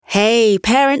Hey,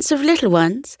 parents of little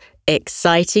ones,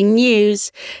 exciting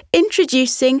news!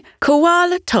 Introducing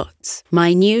Koala Tots,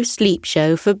 my new sleep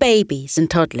show for babies and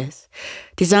toddlers.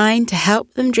 Designed to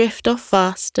help them drift off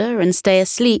faster and stay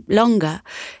asleep longer,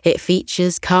 it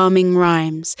features calming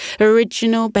rhymes,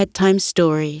 original bedtime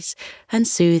stories, and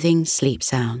soothing sleep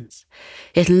sounds.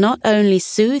 It'll not only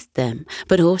soothe them,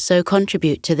 but also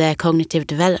contribute to their cognitive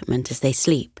development as they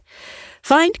sleep.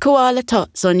 Find Koala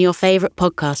Tots on your favourite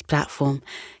podcast platform,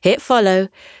 hit follow,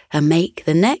 and make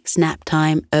the next nap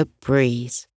time a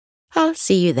breeze. I'll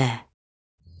see you there.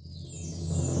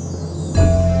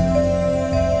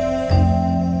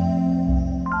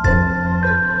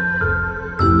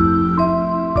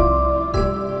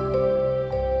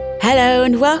 Hello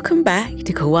and welcome back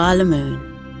to Koala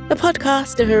Moon, a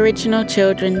podcast of original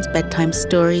children's bedtime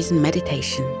stories and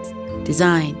meditations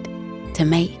designed to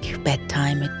make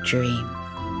bedtime a dream.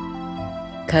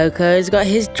 Coco's got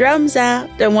his drums out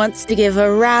and wants to give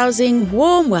a rousing,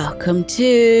 warm welcome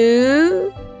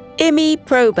to Imi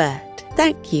Probert.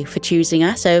 Thank you for choosing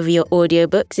us over your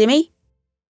audiobooks, Imi.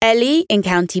 Ellie in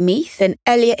County Meath and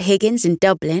Elliot Higgins in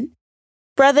Dublin.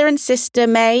 Brother and sister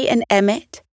May and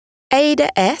Emmett.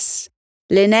 Ada S.,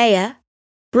 Linnea,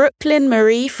 Brooklyn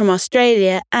Marie from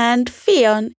Australia, and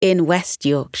Fionn in West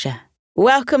Yorkshire.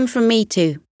 Welcome from me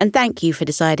too, and thank you for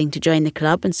deciding to join the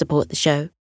club and support the show.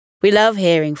 We love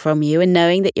hearing from you and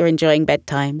knowing that you're enjoying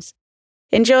bedtimes.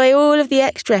 Enjoy all of the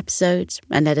extra episodes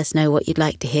and let us know what you'd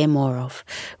like to hear more of.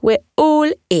 We're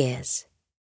all ears.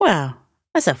 Wow,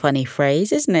 that's a funny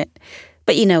phrase, isn't it?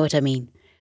 But you know what I mean.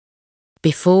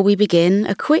 Before we begin,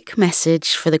 a quick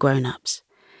message for the grown-ups.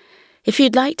 If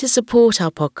you'd like to support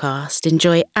our podcast,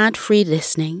 enjoy ad-free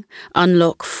listening,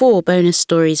 unlock 4 bonus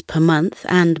stories per month,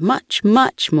 and much,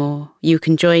 much more, you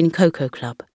can join Coco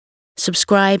Club.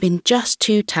 Subscribe in just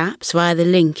 2 taps via the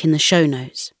link in the show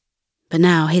notes. But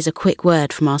now, here's a quick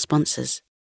word from our sponsors.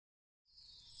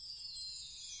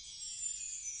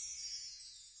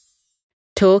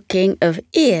 Talking of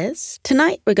ears,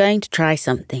 tonight we're going to try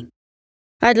something.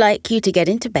 I'd like you to get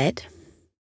into bed,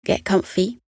 get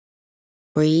comfy,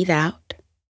 breathe out,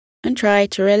 and try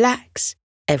to relax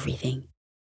everything.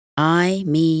 I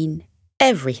mean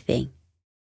everything,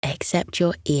 except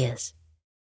your ears.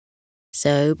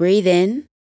 So breathe in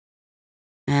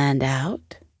and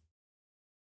out.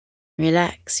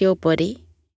 Relax your body,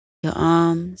 your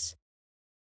arms.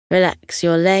 Relax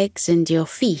your legs and your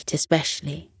feet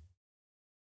especially.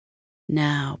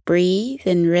 Now breathe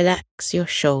and relax your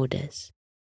shoulders.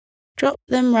 Drop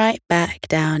them right back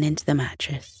down into the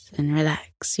mattress and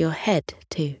relax your head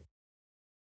too.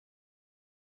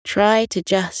 Try to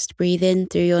just breathe in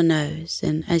through your nose,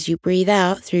 and as you breathe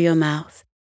out through your mouth,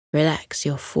 relax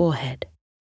your forehead.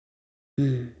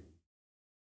 And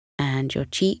your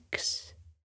cheeks,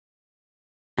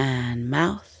 and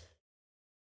mouth,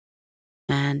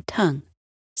 and tongue.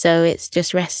 So it's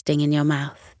just resting in your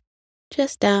mouth,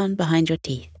 just down behind your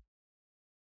teeth.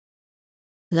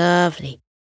 Lovely.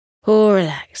 All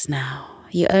relax now.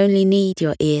 You only need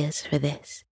your ears for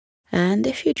this. And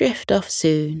if you drift off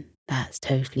soon, that's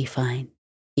totally fine.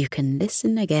 You can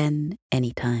listen again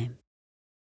anytime.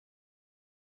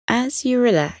 As you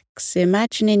relax,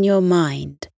 imagine in your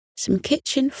mind some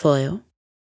kitchen foil,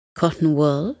 cotton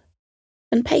wool,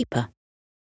 and paper.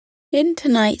 In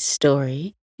tonight's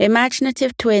story,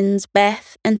 imaginative twins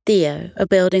Beth and Theo are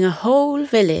building a whole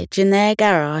village in their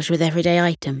garage with everyday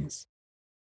items.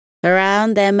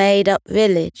 Around their made-up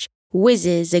village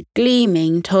whizzes a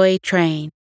gleaming toy train,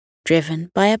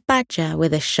 driven by a badger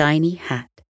with a shiny hat.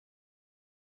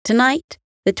 Tonight,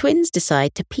 the twins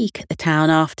decide to peek at the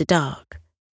town after dark,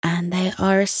 and they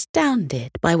are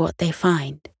astounded by what they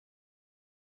find.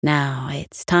 Now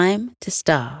it's time to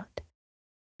start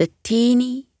The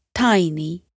Teeny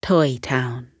Tiny Toy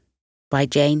Town by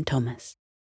Jane Thomas.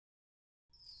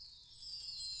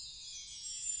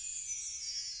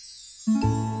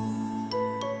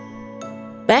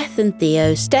 Beth and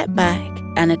Theo stepped back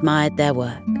and admired their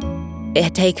work. It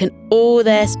had taken all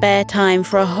their spare time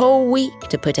for a whole week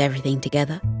to put everything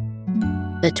together.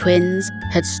 The twins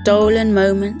had stolen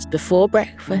moments before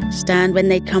breakfast and when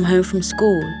they'd come home from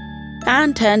school,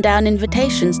 and turned down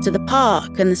invitations to the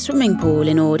park and the swimming pool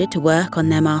in order to work on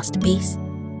their masterpiece.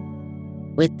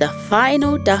 With the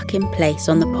final duck in place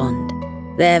on the pond,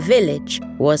 their village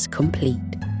was complete.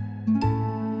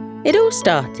 It all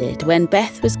started when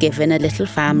Beth was given a little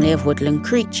family of woodland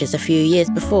creatures a few years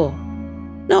before.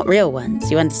 Not real ones,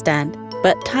 you understand,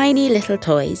 but tiny little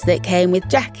toys that came with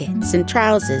jackets and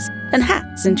trousers and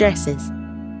hats and dresses.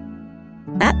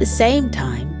 At the same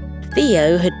time,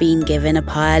 Theo had been given a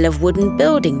pile of wooden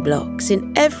building blocks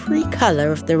in every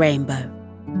colour of the rainbow.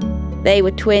 They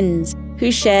were twins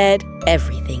who shared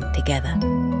everything together,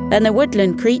 and the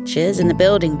woodland creatures and the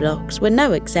building blocks were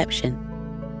no exception.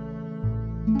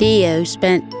 Theo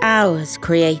spent hours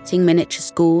creating miniature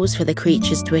schools for the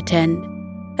creatures to attend,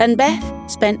 and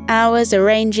Beth spent hours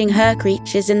arranging her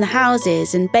creatures in the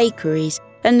houses and bakeries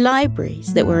and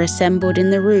libraries that were assembled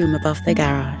in the room above the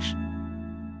garage.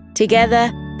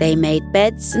 Together, they made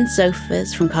beds and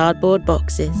sofas from cardboard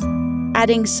boxes,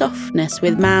 adding softness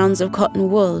with mounds of cotton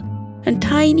wool and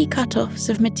tiny cut-offs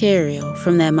of material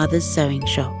from their mother's sewing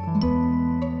shop.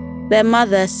 Their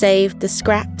mother saved the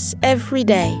scraps every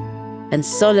day and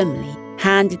solemnly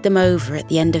handed them over at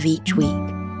the end of each week,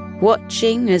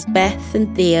 watching as Beth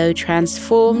and Theo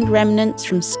transformed remnants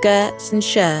from skirts and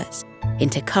shirts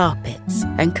into carpets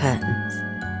and curtains.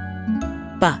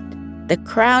 But the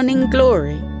crowning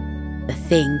glory, the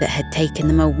thing that had taken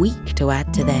them a week to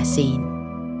add to their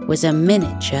scene, was a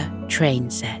miniature train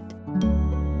set.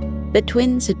 The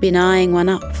twins had been eyeing one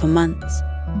up for months.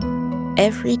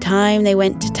 Every time they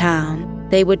went to town,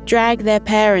 they would drag their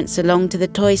parents along to the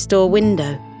toy store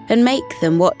window and make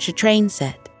them watch a train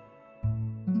set.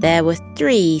 There were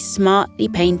 3 smartly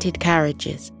painted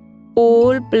carriages,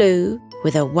 all blue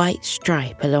with a white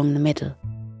stripe along the middle.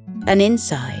 And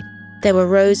inside, there were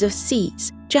rows of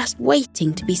seats just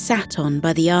waiting to be sat on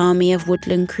by the army of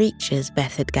woodland creatures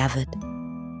Beth had gathered.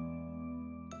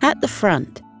 At the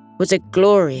front was a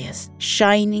glorious,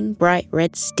 shining, bright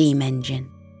red steam engine.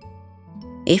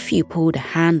 If you pulled a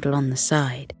handle on the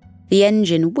side, the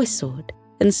engine whistled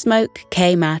and smoke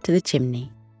came out of the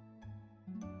chimney.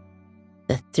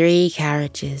 The 3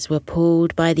 carriages were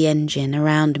pulled by the engine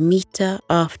around metre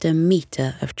after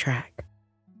metre of track.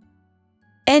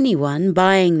 Anyone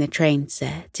buying the train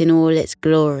set in all its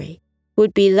glory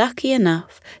would be lucky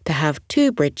enough to have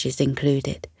 2 bridges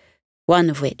included, one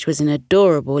of which was an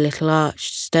adorable little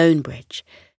arched stone bridge,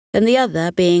 and the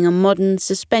other being a modern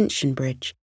suspension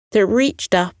bridge that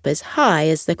reached up as high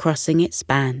as the crossing it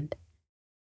spanned.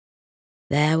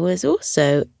 There was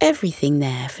also everything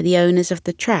there for the owners of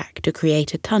the track to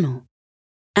create a tunnel,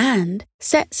 and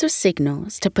sets of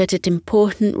signals to put at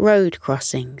important road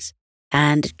crossings,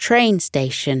 and a train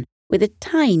station with a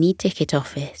tiny ticket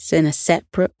office and a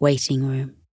separate waiting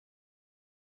room.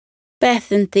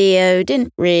 Beth and Theo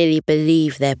didn't really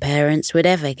believe their parents would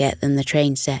ever get them the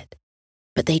train set,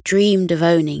 but they dreamed of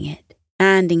owning it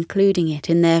and including it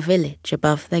in their village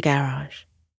above the garage.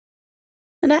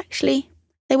 And actually,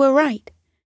 they were right.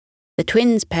 The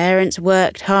twins' parents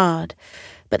worked hard,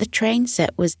 but the train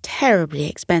set was terribly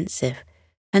expensive,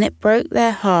 and it broke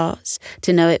their hearts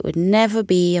to know it would never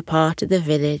be a part of the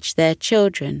village their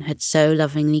children had so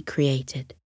lovingly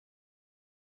created.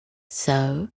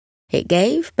 So, it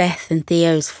gave Beth and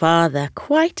Theo's father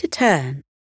quite a turn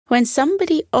when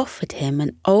somebody offered him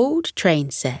an old train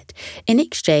set in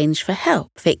exchange for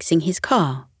help fixing his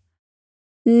car.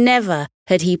 Never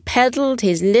had he pedalled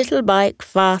his little bike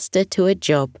faster to a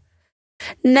job.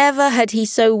 Never had he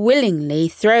so willingly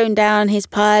thrown down his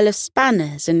pile of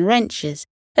spanners and wrenches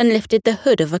and lifted the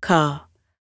hood of a car.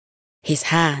 His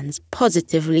hands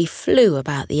positively flew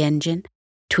about the engine,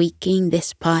 tweaking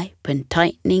this pipe and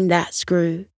tightening that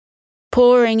screw,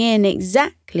 pouring in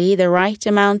exactly the right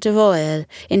amount of oil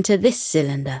into this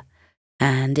cylinder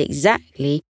and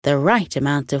exactly the right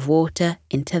amount of water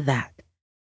into that.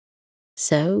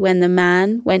 So when the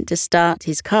man went to start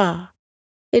his car,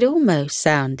 it almost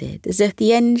sounded as if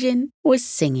the engine was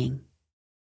singing.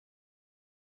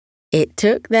 It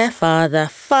took their father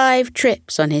 5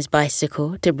 trips on his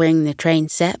bicycle to bring the train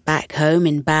set back home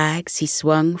in bags he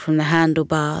swung from the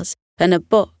handlebars and a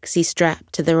box he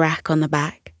strapped to the rack on the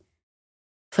back.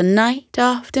 For night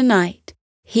after night,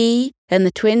 he and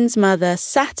the twins' mother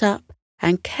sat up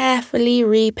and carefully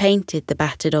repainted the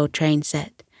battered old train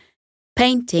set,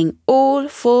 painting all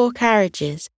 4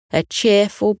 carriages a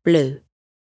cheerful blue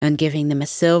and giving them a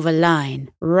silver line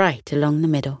right along the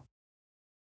middle.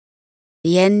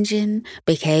 The engine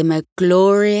became a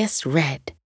glorious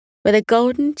red, with a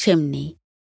golden chimney,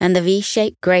 and the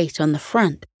V-shaped grate on the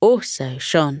front also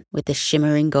shone with the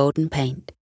shimmering golden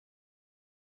paint.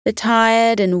 The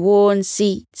tired and worn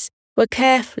seats were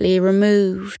carefully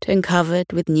removed and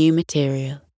covered with new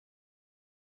material.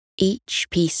 Each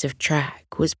piece of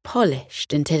track was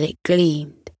polished until it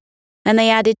gleamed, and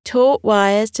they added taut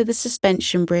wires to the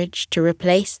suspension bridge to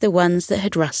replace the ones that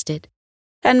had rusted,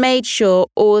 and made sure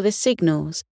all the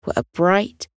signals were a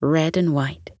bright red and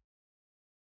white.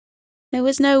 There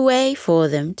was no way for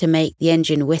them to make the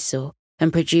engine whistle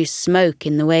and produce smoke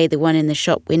in the way the one in the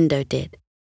shop window did.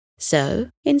 So,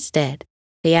 instead,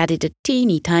 they added a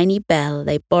teeny-tiny bell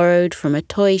they borrowed from a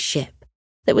toy ship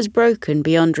that was broken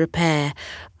beyond repair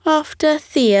after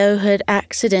Theo had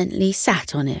accidentally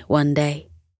sat on it one day.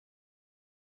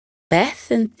 Beth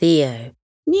and Theo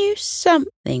knew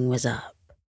something was up,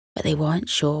 but they weren't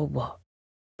sure what,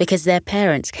 because their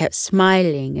parents kept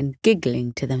smiling and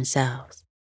giggling to themselves.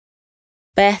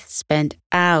 Beth spent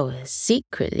hours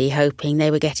secretly hoping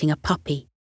they were getting a puppy,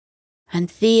 and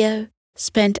Theo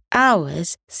spent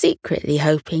hours secretly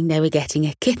hoping they were getting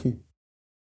a kitten.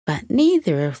 But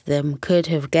neither of them could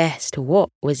have guessed what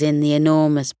was in the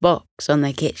enormous box on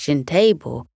the kitchen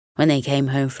table when they came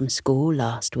home from school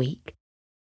last week.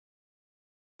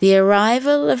 The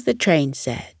arrival of the train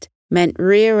set meant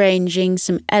rearranging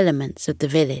some elements of the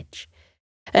village,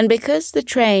 and because the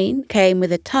train came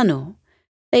with a tunnel,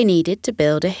 they needed to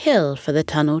build a hill for the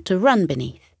tunnel to run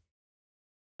beneath.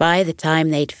 By the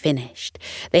time they'd finished,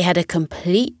 they had a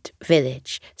complete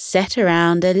village set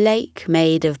around a lake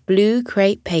made of blue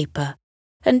crepe paper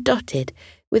and dotted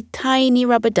with tiny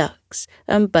rubber ducks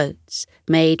and boats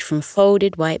made from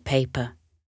folded white paper.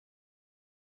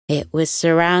 It was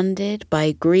surrounded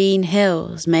by green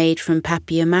hills made from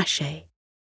papier-mâché,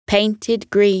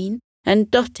 painted green and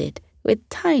dotted with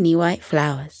tiny white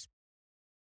flowers.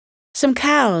 Some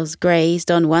cows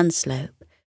grazed on one slope,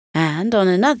 and on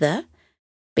another,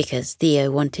 because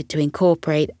Theo wanted to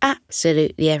incorporate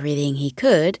absolutely everything he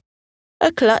could,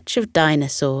 a clutch of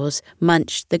dinosaurs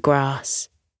munched the grass.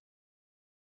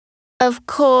 "Of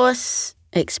course,"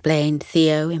 explained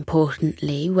Theo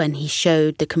importantly when he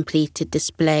showed the completed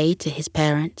display to his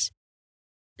parents,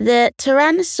 "the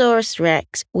Tyrannosaurus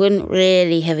Rex wouldn't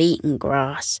really have eaten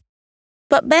grass.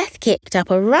 But Beth kicked up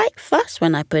a right fuss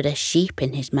when I put a sheep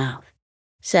in his mouth.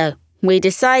 So we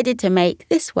decided to make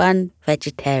this one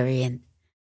vegetarian."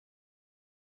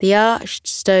 The arched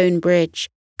stone bridge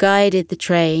guided the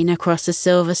train across a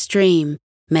silver stream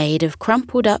made of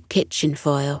crumpled-up kitchen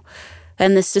foil,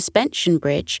 and the suspension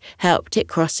bridge helped it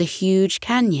cross a huge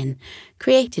canyon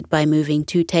created by moving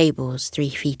 2 tables 3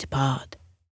 feet apart.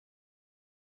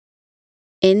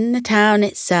 In the town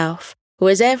itself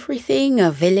was everything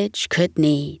a village could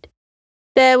need.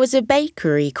 There was a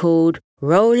bakery called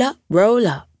Roll Up, Roll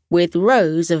Up, with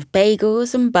rows of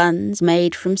bagels and buns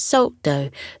made from salt dough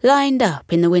lined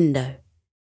up in the window.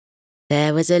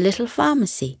 There was a little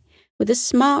pharmacy with a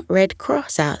smart red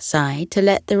cross outside to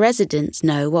let the residents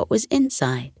know what was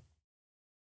inside.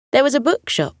 There was a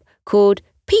bookshop called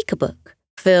Peek-a-Book,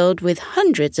 filled with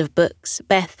hundreds of books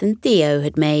Beth and Theo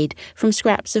had made from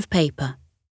scraps of paper.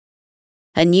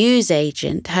 A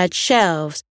newsagent had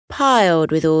shelves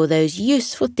piled with all those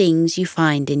useful things you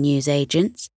find in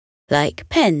newsagents, like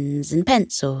pens and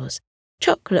pencils,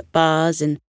 chocolate bars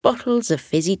and bottles of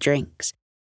fizzy drinks,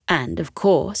 and, of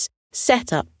course,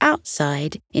 set up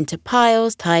outside into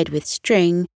piles tied with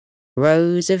string,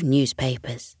 rows of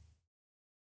newspapers.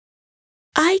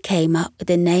 "I came up with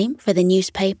a name for the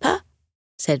newspaper,"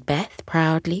 said Beth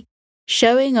proudly,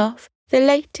 showing off the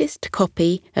latest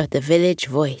copy of the Village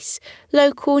Voice,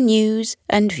 local news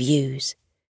and views.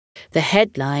 The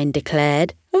headline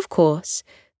declared, of course,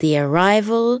 the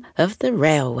arrival of the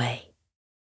railway.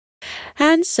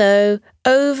 And so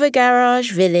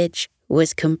Overgarage Village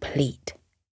was complete.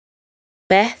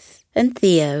 Beth and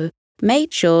Theo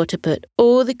made sure to put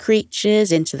all the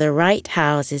creatures into the right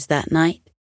houses that night,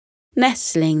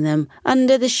 nestling them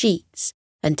under the sheets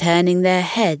and turning their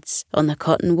heads on the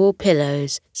cotton wool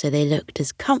pillows so they looked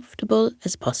as comfortable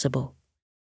as possible.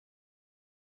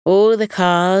 All the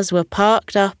cars were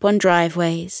parked up on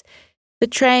driveways, the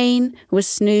train was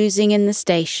snoozing in the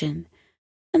station,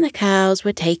 and the cows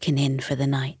were taken in for the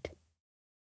night.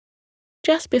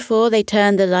 Just before they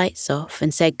turned the lights off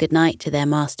and said goodnight to their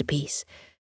masterpiece,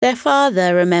 their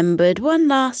father remembered one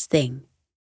last thing.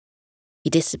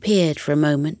 He disappeared for a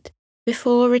moment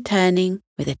before returning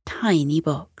with a tiny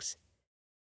box.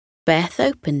 Beth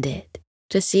opened it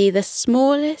to see the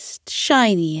smallest,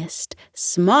 shiniest,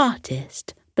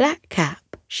 smartest black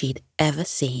cap she'd ever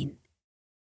seen.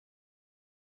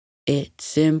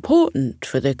 "It's important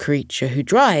for the creature who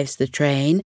drives the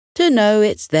train to know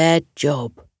it's their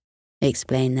job,"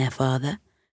 explained their father.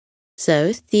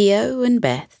 So Theo and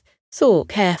Beth thought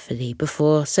carefully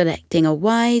before selecting a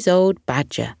wise old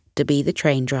badger to be the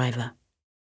train driver.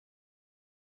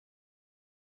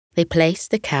 They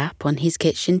placed the cap on his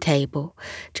kitchen table,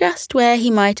 just where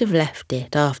he might have left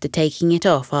it after taking it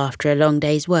off after a long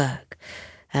day's work,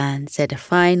 and said a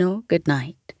final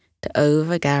goodnight to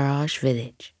Overgarage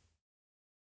Village.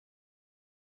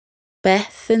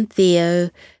 Beth and Theo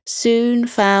soon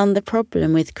found the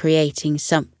problem with creating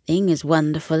something as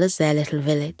wonderful as their little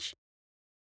village.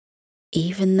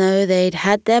 Even though they'd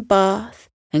had their bath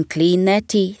and cleaned their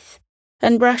teeth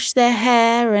and brushed their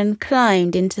hair and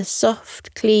climbed into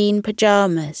soft, clean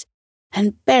pajamas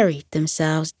and buried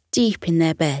themselves deep in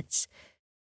their beds.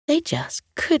 They just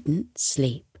couldn't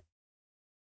sleep.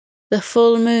 The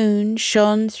full moon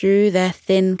shone through their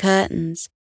thin curtains,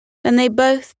 and they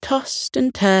both tossed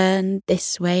and turned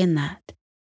this way and that,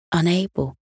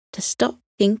 unable to stop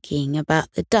thinking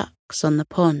about the ducks on the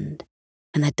pond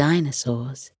and the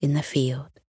dinosaurs in the field.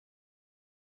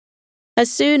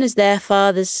 As soon as their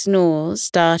father's snores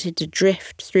started to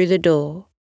drift through the door,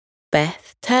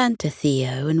 Beth turned to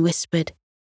Theo and whispered,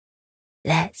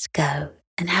 "Let's go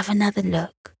and have another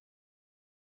look."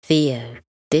 Theo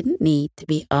didn't need to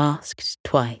be asked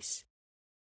twice.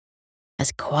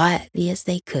 As quietly as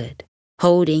they could,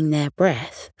 holding their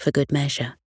breath for good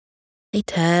measure, they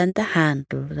turned the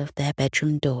handle of their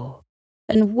bedroom door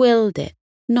and willed it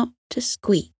not to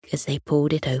squeak as they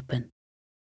pulled it open.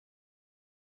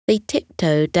 They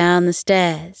tiptoed down the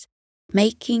stairs,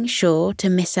 making sure to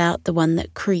miss out the one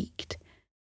that creaked,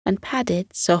 and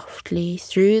padded softly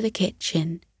through the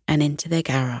kitchen and into the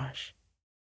garage.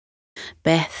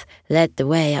 Beth led the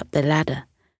way up the ladder,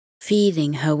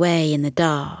 feeling her way in the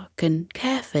dark and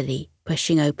carefully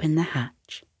pushing open the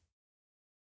hatch.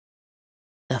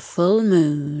 The full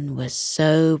moon was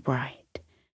so bright,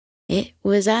 it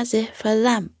was as if a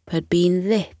lamp had been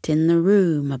lit in the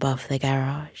room above the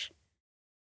garage.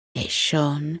 It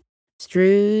shone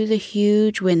through the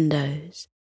huge windows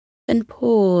and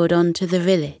poured onto the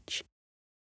village,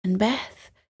 and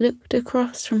Beth looked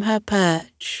across from her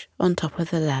perch on top of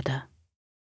the ladder.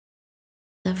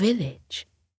 The village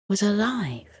was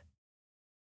alive.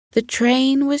 The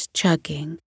train was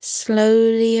chugging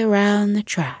slowly around the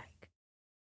track.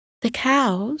 The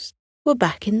cows were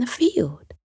back in the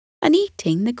field and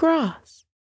eating the grass,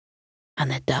 and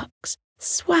the ducks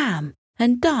swam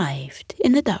and dived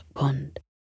in the duck pond.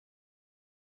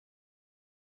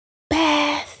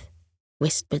 "Beth,"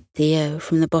 whispered Theo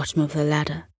from the bottom of the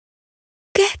ladder,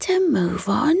 "get a move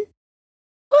on.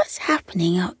 What's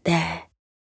happening up there?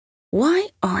 Why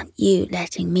aren't you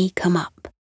letting me come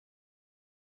up?"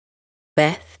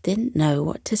 Beth didn't know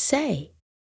what to say.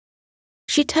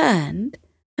 She turned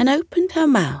and opened her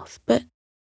mouth, but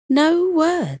no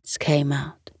words came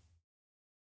out.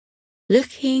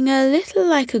 Looking a little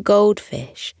like a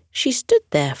goldfish, she stood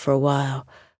there for a while,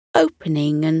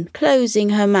 opening and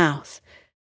closing her mouth,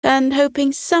 and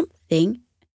hoping something,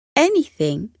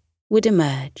 anything, would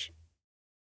emerge.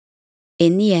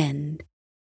 In the end,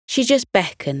 she just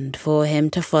beckoned for him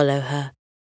to follow her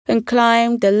and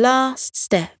climbed the last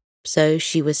step so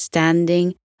she was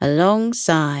standing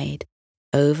alongside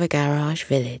Over Garage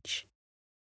Village.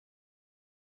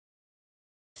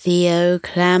 Theo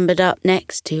clambered up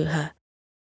next to her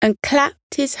and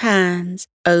clapped his hands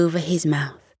over his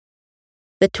mouth.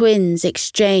 The twins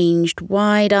exchanged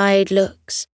wide-eyed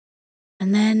looks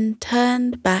and then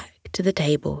turned back to the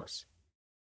tables.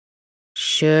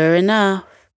 Sure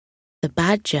enough, the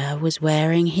badger was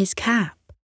wearing his cap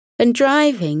and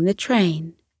driving the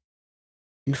train.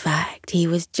 In fact, he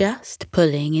was just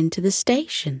pulling into the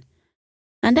station,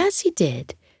 and as he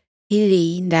did, he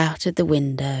leaned out of the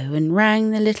window and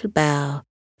rang the little bell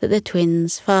that the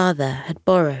twins' father had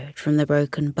borrowed from the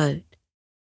broken boat.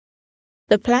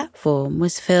 The platform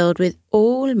was filled with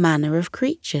all manner of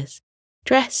creatures,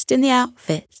 dressed in the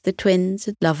outfits the twins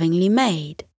had lovingly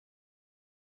made.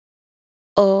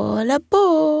 "All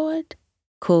aboard!"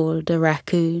 called a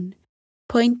raccoon,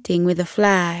 pointing with a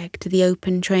flag to the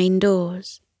open train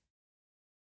doors.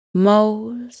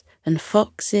 Moles and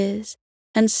foxes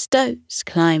and stoats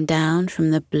climbed down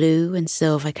from the blue and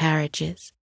silver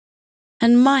carriages,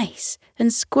 and mice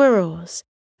and squirrels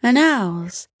and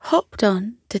owls hopped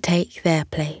on to take their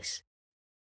place.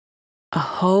 A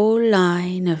whole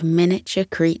line of miniature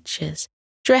creatures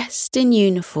dressed in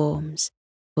uniforms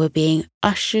were being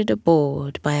ushered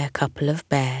aboard by a couple of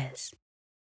bears.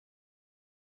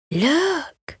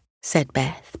 "Look," said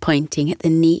Beth, pointing at the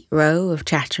neat row of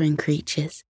chattering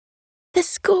creatures. "The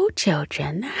school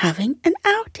children are having an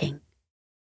outing."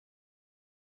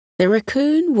 The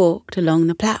raccoon walked along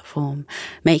the platform,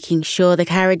 making sure the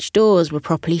carriage doors were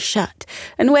properly shut,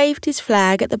 and waved his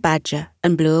flag at the badger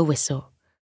and blew a whistle.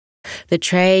 The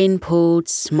train pulled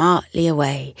smartly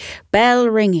away, bell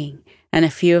ringing, and a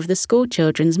few of the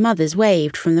schoolchildren's mothers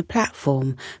waved from the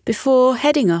platform before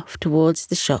heading off towards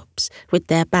the shops with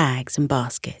their bags and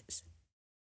baskets.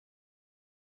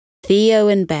 Theo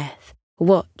and Beth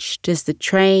watched as the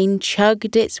train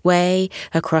chugged its way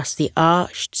across the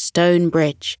arched stone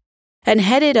bridge and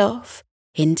headed off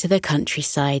into the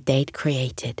countryside they'd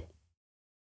created.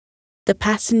 the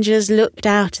passengers looked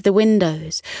out of the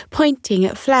windows, pointing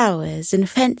at flowers and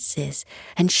fences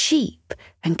and sheep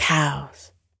and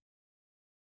cows.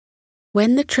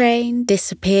 When the train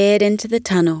disappeared into the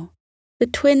tunnel, the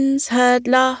twins heard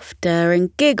laughter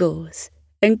and giggles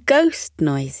and ghost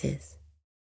noises.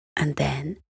 And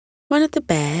then one of the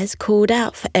bears called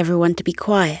out for everyone to be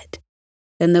quiet,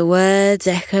 and the words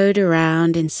echoed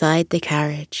around inside the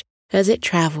carriage as it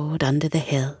travelled under the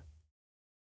hill.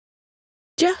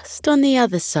 Just on the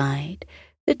other side,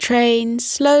 the train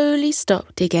slowly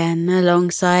stopped again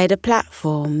alongside a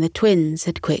platform the twins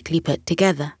had quickly put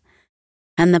together,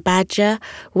 and the badger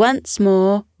once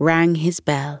more rang his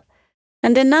bell,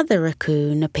 and another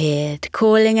raccoon appeared,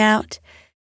 calling out,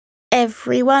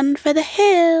 "Everyone for the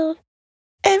hill!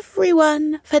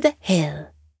 Everyone for the hill!"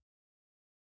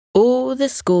 All the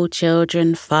school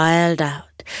children filed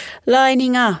out,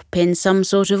 lining up in some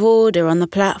sort of order on the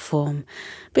platform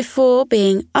before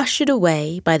being ushered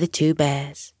away by the two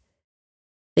bears.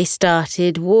 They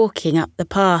started walking up the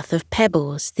path of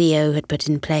pebbles Theo had put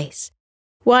in place,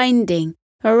 winding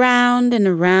around and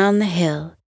around the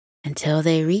hill until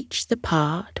they reached the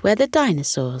part where the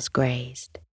dinosaurs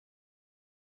grazed.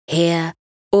 Here,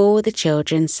 all the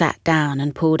children sat down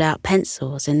and pulled out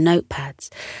pencils and notepads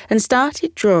and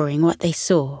started drawing what they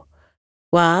saw,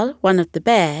 while one of the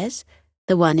bears,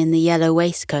 the one in the yellow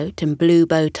waistcoat and blue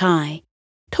bow tie,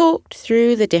 talked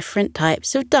through the different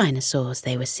types of dinosaurs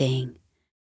they were seeing.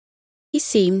 He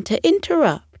seemed to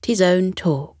interrupt his own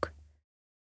talk.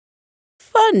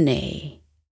 "Funny,"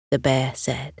 the bear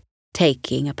said,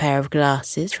 taking a pair of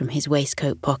glasses from his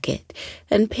waistcoat pocket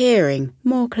and peering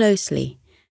more closely.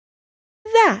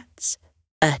 "That's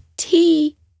a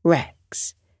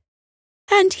T-Rex.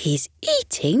 And he's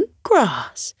eating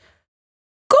grass.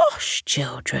 Gosh,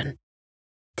 children,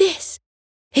 this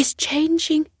is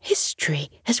changing history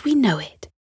as we know it.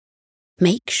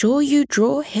 Make sure you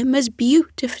draw him as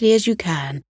beautifully as you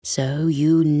can so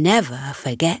you never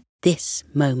forget this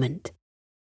moment.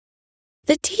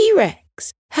 The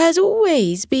T-Rex has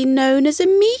always been known as a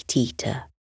meat eater,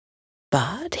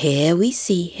 but here we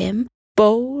see him,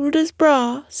 bold as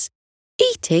brass,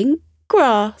 eating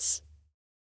grass."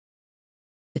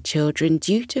 The children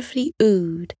dutifully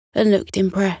oohed and looked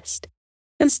impressed,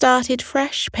 and started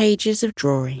fresh pages of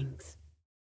drawings.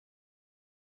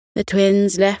 The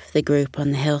twins left the group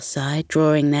on the hillside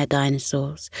drawing their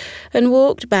dinosaurs and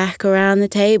walked back around the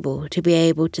table to be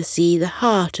able to see the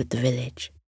heart of the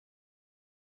village.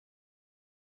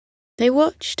 They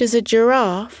watched as a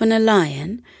giraffe and a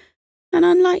lion, an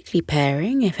unlikely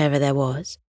pairing if ever there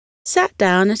was, sat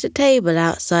down at a table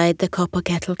outside the Copper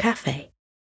Kettle Cafe.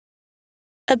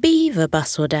 A beaver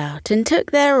bustled out and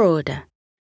took their order,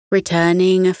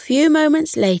 returning a few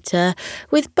moments later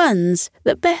with buns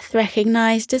that Beth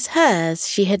recognised as hers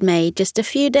she had made just a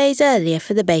few days earlier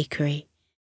for the bakery.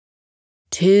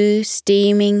 2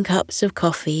 steaming cups of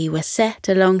coffee were set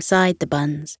alongside the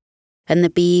buns, and the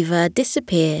beaver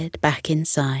disappeared back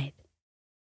inside.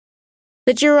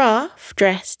 The giraffe,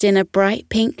 dressed in a bright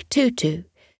pink tutu,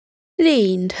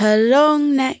 leaned her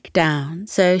long neck down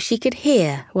so she could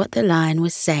hear what the lion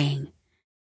was saying.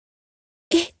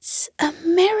 "It's a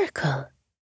miracle,"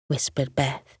 whispered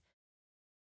Beth.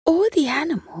 "All the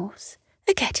animals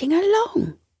are getting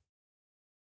along."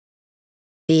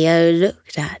 Theo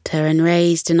looked at her and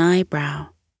raised an eyebrow.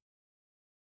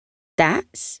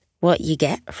 "That's what you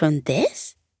get from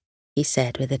this?" he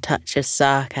said with a touch of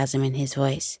sarcasm in his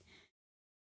voice.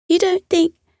 "You don't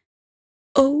think,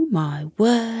 oh my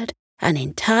word, an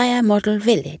entire model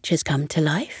village has come to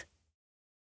life?"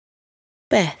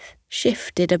 Beth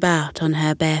shifted about on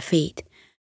her bare feet.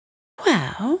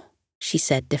 "Well," she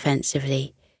said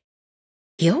defensively,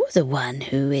 "you're the one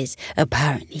who is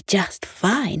apparently just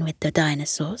fine with the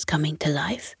dinosaurs coming to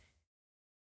life."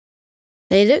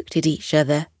 They looked at each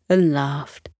other and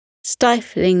laughed,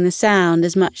 stifling the sound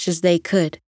as much as they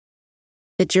could.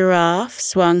 The giraffe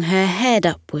swung her head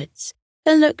upwards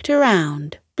and looked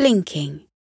around, blinking.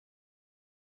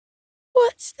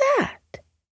 "What's that?"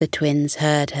 the twins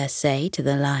heard her say to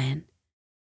the lion.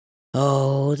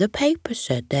 "Oh, the paper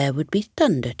said there would be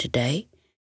thunder today.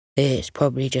 It's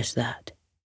probably just that,"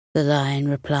 the lion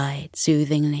replied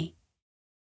soothingly.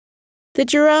 The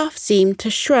giraffe seemed to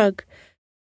shrug,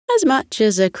 as much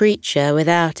as a creature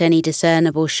without any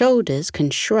discernible shoulders can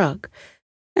shrug,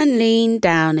 and leaned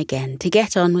down again to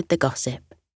get on with the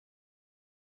gossip.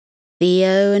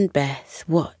 Theo and Beth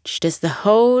watched as the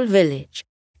whole village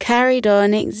carried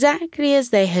on exactly as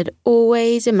they had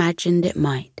always imagined it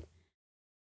might.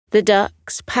 The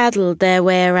ducks paddled their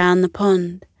way around the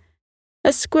pond.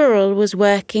 A squirrel was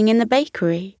working in the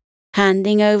bakery,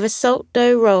 handing over salt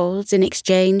dough rolls in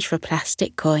exchange for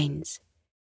plastic coins.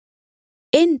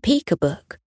 In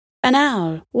Peek-a-Book, an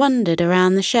owl wandered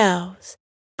around the shelves,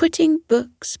 putting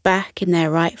books back in their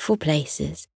rightful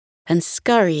places and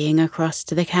scurrying across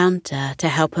to the counter to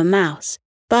help a mouse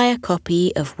buy a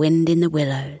copy of Wind in the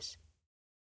Willows.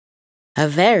 A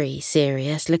very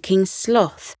serious-looking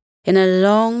sloth in a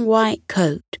long white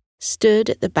coat stood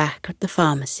at the back of the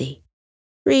pharmacy,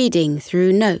 reading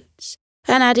through notes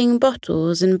and adding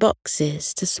bottles and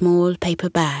boxes to small paper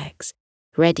bags,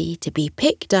 ready to be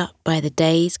picked up by the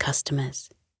day's customers.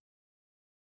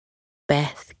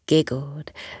 Beth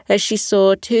giggled as she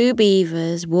saw two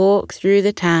beavers walk through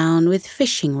the town with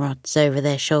fishing rods over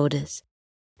their shoulders,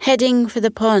 heading for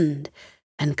the pond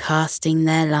and casting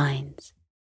their lines.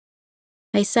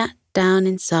 They sat down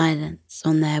in silence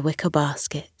on their wicker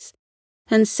baskets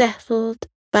and settled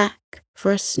back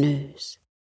for a snooze,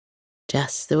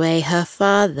 just the way her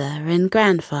father and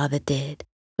grandfather did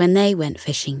when they went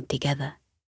fishing together.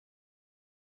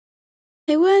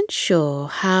 They weren't sure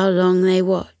how long they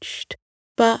watched,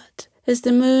 but as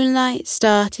the moonlight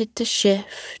started to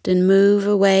shift and move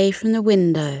away from the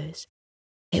windows,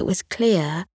 it was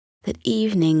clear that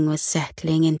evening was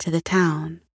settling into the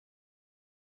town.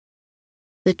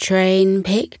 The train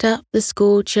picked up the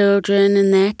school children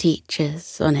and their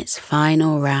teachers on its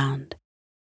final round,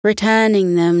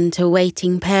 returning them to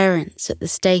waiting parents at the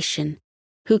station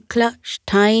who clutched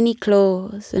tiny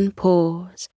claws and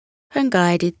paws and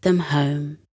guided them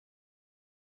home.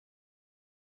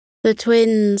 The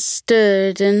twins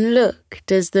stood and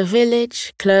looked as the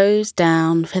village closed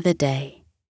down for the day.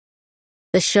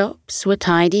 The shops were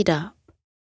tidied up,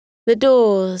 the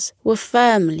doors were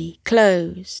firmly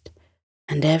closed,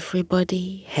 and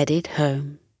everybody headed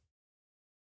home.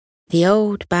 The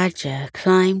old badger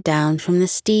climbed down from the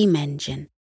steam engine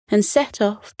and set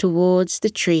off towards the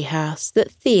treehouse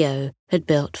that Theo had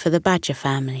built for the badger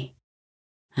family,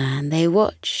 and they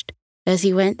watched as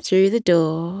he went through the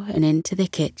door and into the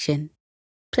kitchen,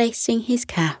 placing his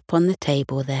cap on the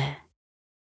table there.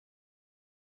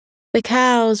 The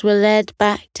cows were led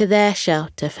back to their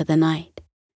shelter for the night,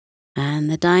 and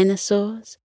the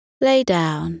dinosaurs lay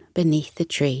down beneath the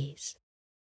trees.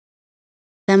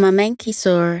 The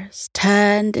Mamenchisaurus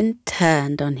turned and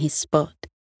turned on his spot,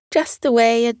 just the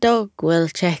way a dog will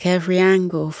check every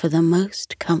angle for the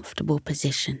most comfortable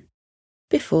position,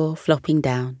 before flopping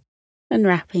down and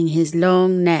wrapping his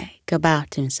long neck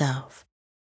about himself,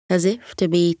 as if to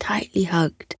be tightly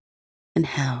hugged and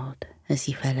held as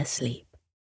he fell asleep.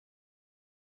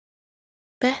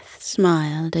 Beth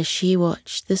smiled as she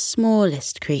watched the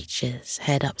smallest creatures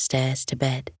head upstairs to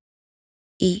bed,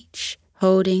 each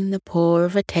holding the paw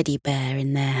of a teddy bear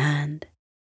in their hand.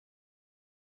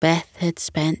 Beth had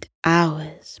spent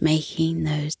hours making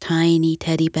those tiny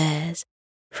teddy bears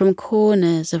from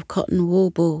corners of cotton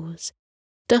wool balls,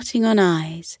 dotting on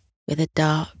eyes with a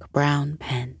dark brown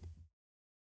pen.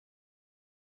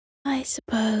 "I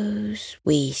suppose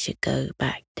we should go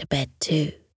back to bed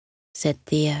too," said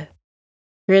Theo,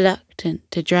 reluctant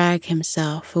to drag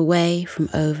himself away from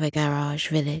Over Garage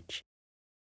Village,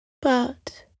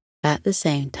 but at the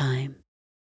same time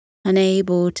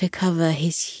unable to cover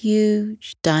his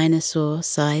huge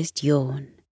dinosaur-sized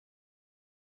yawn.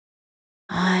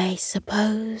 "I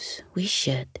suppose we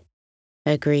should,"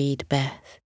 agreed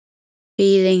Beth,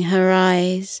 feeling her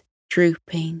eyes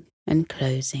drooping and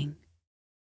closing.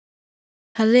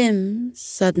 Her limbs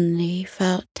suddenly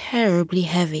felt terribly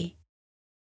heavy,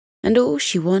 and all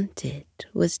she wanted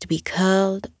was to be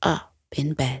curled up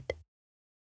in bed.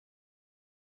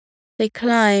 They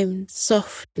climbed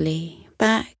softly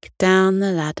back down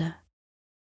the ladder,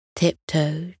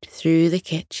 tiptoed through the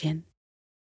kitchen,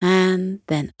 and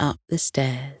then up the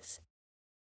stairs,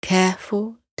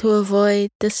 careful to avoid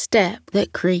the step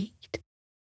that creaked,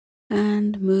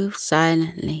 and moved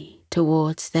silently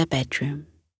towards their bedroom.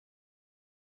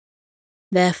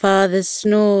 Their father's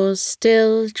snores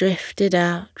still drifted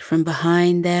out from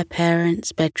behind their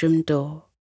parents' bedroom door,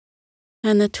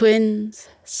 and the twins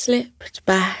slipped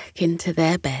back into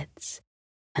their beds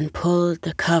and pulled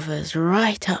the covers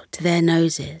right up to their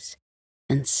noses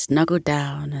and snuggled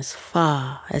down as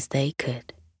far as they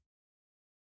could.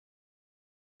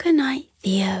 "Good night,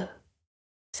 Theo,"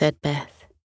 said Beth.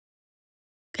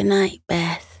 "Good night,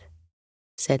 Beth,"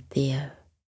 said Theo.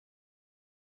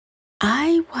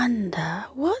 "I wonder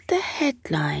what the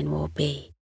headline will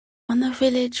be on the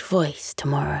Village Voice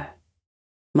tomorrow,"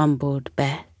 mumbled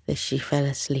Beth as she fell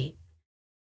asleep.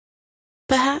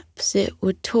 "Perhaps it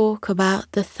would talk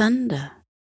about the thunder,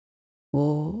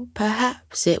 or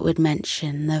perhaps it would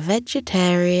mention the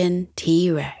vegetarian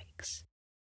T-Rex."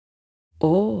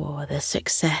 or the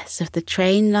success of the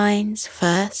train line's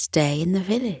first day in the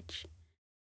village.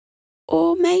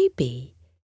 Or maybe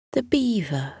the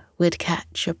beaver would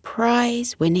catch a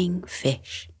prize-winning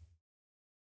fish.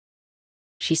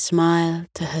 She smiled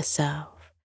to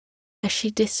herself as she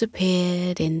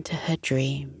disappeared into her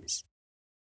dreams,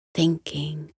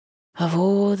 thinking of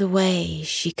all the ways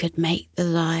she could make the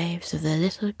lives of the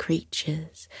little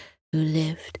creatures who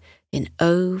lived in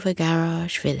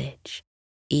Overgarage Village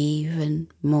even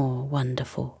more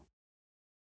wonderful.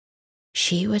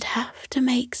 She would have to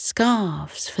make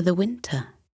scarves for the winter,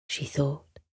 she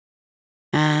thought,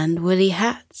 and woolly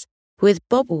hats with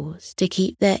bobbles to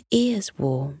keep their ears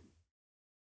warm.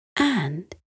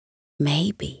 And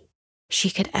maybe she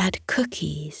could add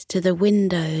cookies to the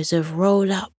windows of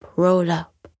Roll Up, Roll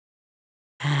Up.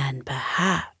 And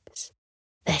perhaps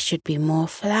there should be more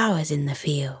flowers in the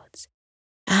fields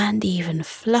and even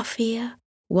fluffier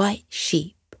white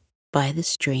sheep by the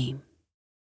stream.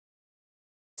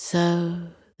 So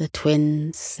the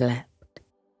twins slept,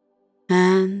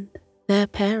 and their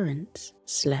parents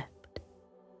slept,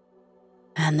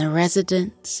 and the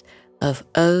residents of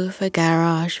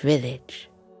Overgarage Village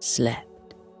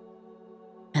slept,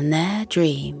 and their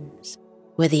dreams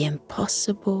were the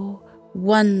impossible,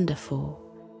 wonderful,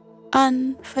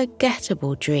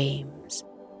 unforgettable dreams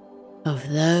of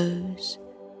those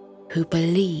who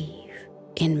believe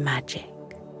in magic.